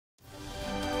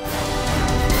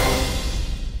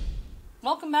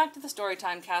welcome back to the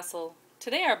Storytime Castle.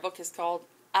 Today our book is called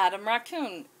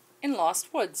Raccoon In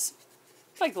Lost Woods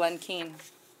by Glen Keane.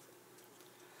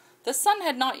 The sun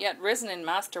had not yet risen in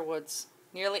Master Woods.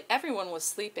 Nearly everyone was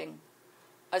sleeping.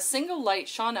 A single light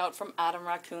shone out from Adam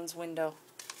Raccoon's window.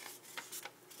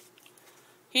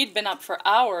 He'd been up for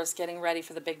hours getting ready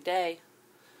for the big day.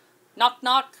 Knock,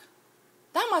 knock.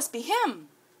 That must be him,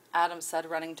 Adam said,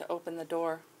 running to open the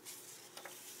door.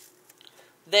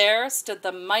 There stood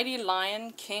the mighty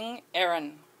lion, King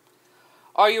Aaron.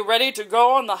 "Are you ready to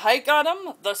go on the hike,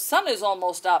 Adam? The sun is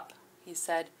almost up," he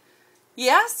said.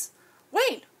 "Yes?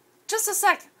 Wait, just a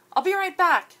sec. I'll be right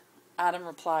back," Adam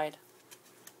replied.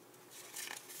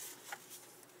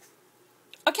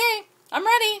 "Okay, I'm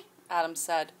ready," Adam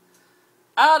said.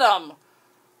 "Adam,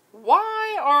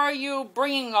 why are you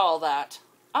bringing all that?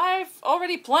 I've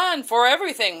already planned for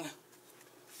everything."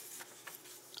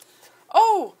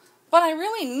 "Oh, but I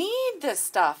really need this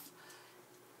stuff.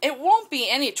 It won't be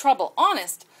any trouble,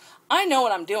 honest. I know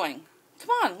what I'm doing. Come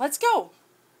on, let's go."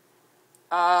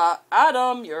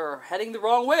 Adam, you're heading the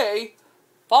wrong way.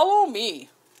 Follow me."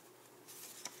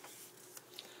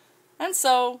 And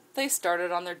so they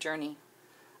started on their journey.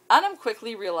 Adam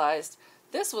quickly realized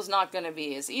this was not going to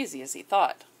be as easy as he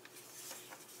thought.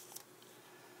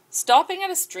 Stopping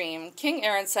at a stream, King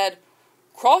Aaron said,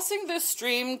 "Crossing this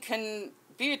stream can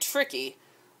be tricky.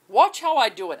 Watch how I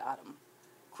do it, Adam."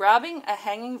 Grabbing a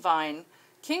hanging vine,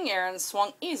 King Aaron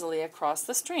swung easily across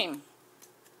the stream.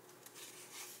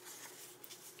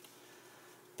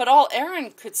 But all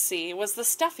Aaron could see was the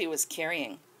stuff he was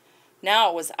carrying. Now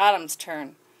it was Adam's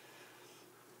turn.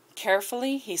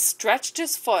 Carefully, he stretched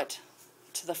his foot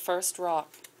to the first rock.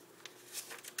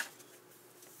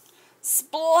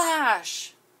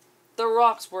 Splash! The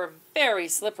rocks were very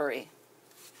slippery.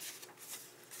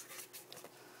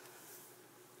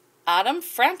 Adam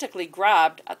frantically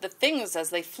grabbed at the things as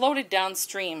they floated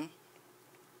downstream.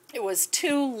 It was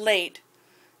too late.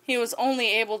 He was only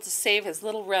able to save his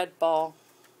little red ball.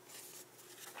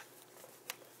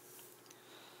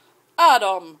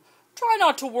 "Adam, try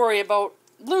not to worry about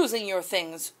losing your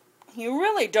things. You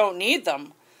really don't need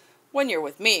them when you're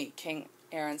with me," King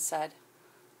Aaron said.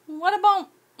 "What about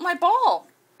my ball?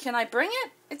 Can I bring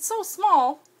it? It's so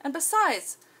small, and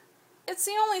besides, it's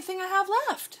the only thing I have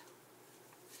left."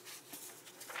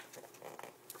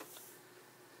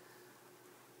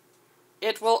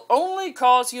 "It will only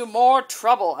cause you more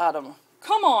trouble, Adam.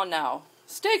 Come on now.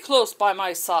 Stay close by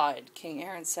my side," King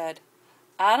Aaron said.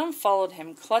 Adam followed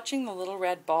him, clutching the little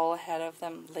red ball. Ahead of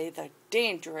them lay the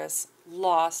dangerous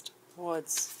Lost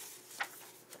Woods.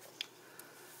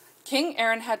 King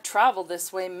Aaron had traveled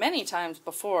this way many times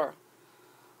before.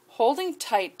 Holding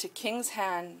tight to King's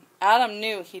hand, Adam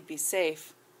knew he'd be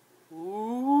safe.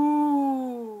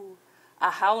 Ooh! A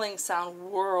howling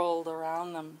sound whirled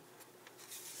around them.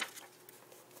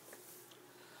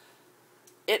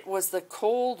 It was the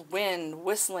cold wind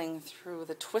whistling through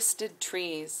the twisted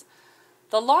trees.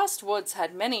 The Lost Woods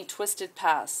had many twisted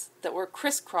paths that were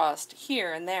crisscrossed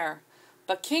here and there,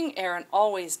 but King Aaron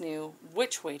always knew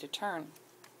which way to turn.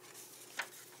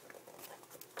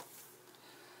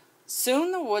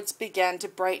 Soon the woods began to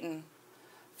brighten.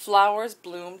 Flowers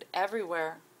bloomed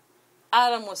everywhere.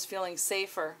 Adam was feeling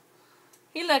safer.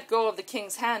 He let go of the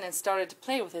king's hand and started to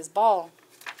play with his ball.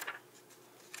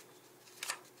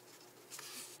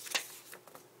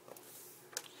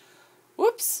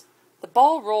 Whoops! The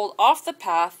ball rolled off the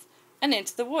path and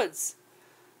into the woods,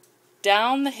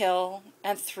 down the hill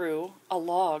and through a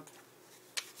log.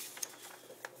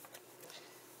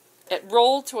 It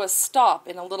rolled to a stop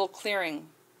in a little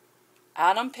clearing.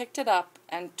 Adam picked it up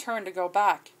and turned to go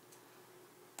back.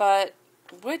 But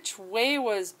which way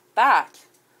was back?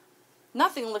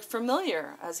 Nothing looked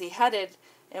familiar as he headed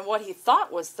in what he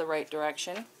thought was the right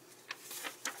direction.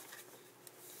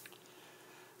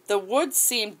 The woods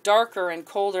seemed darker and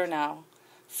colder now.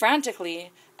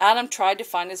 Frantically, Adam tried to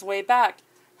find his way back.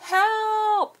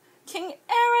 "Help! King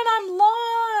Aaron, I'm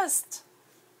lost!"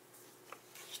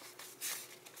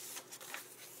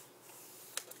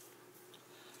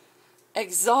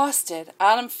 Exhausted,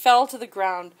 Adam fell to the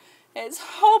ground. "It's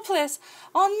hopeless.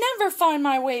 I'll never find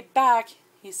my way back,"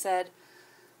 he said.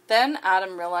 Then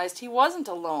Adam realized he wasn't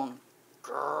alone.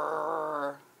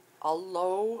 Grrr! A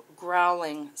low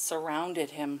growling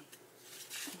surrounded him.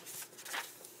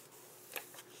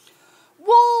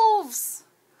 Wolves!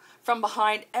 From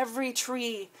behind every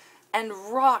tree and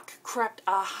rock crept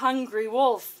a hungry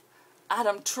wolf.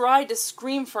 Adam tried to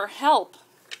scream for help.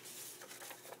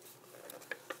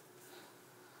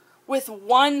 With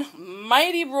one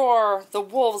mighty roar, the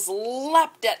wolves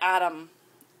leapt at Adam.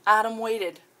 Adam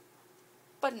waited,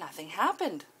 but nothing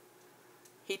happened.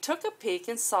 He took a peek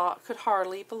and could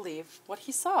hardly believe what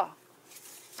he saw.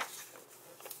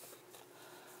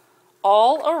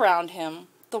 All around him,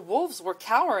 the wolves were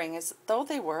cowering as though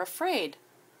they were afraid.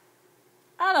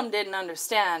 Adam didn't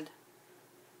understand.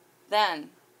 Then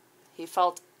he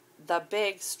felt the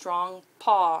big, strong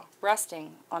paw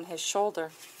resting on his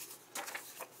shoulder.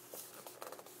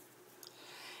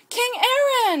 "King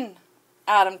Aaron!"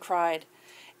 Adam cried.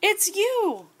 "It's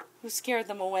you!" Who scared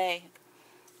them away.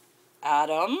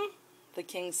 "Adam," the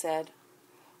king said,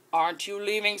 "aren't you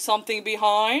leaving something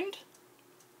behind?"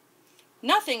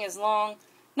 Nothing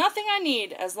I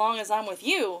need as long as I'm with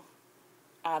you,"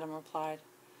 Adam replied,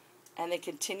 and they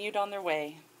continued on their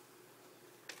way.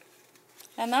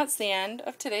 And that's the end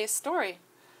of today's story.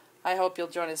 I hope you'll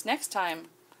join us next time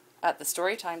at the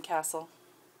Storytime Castle.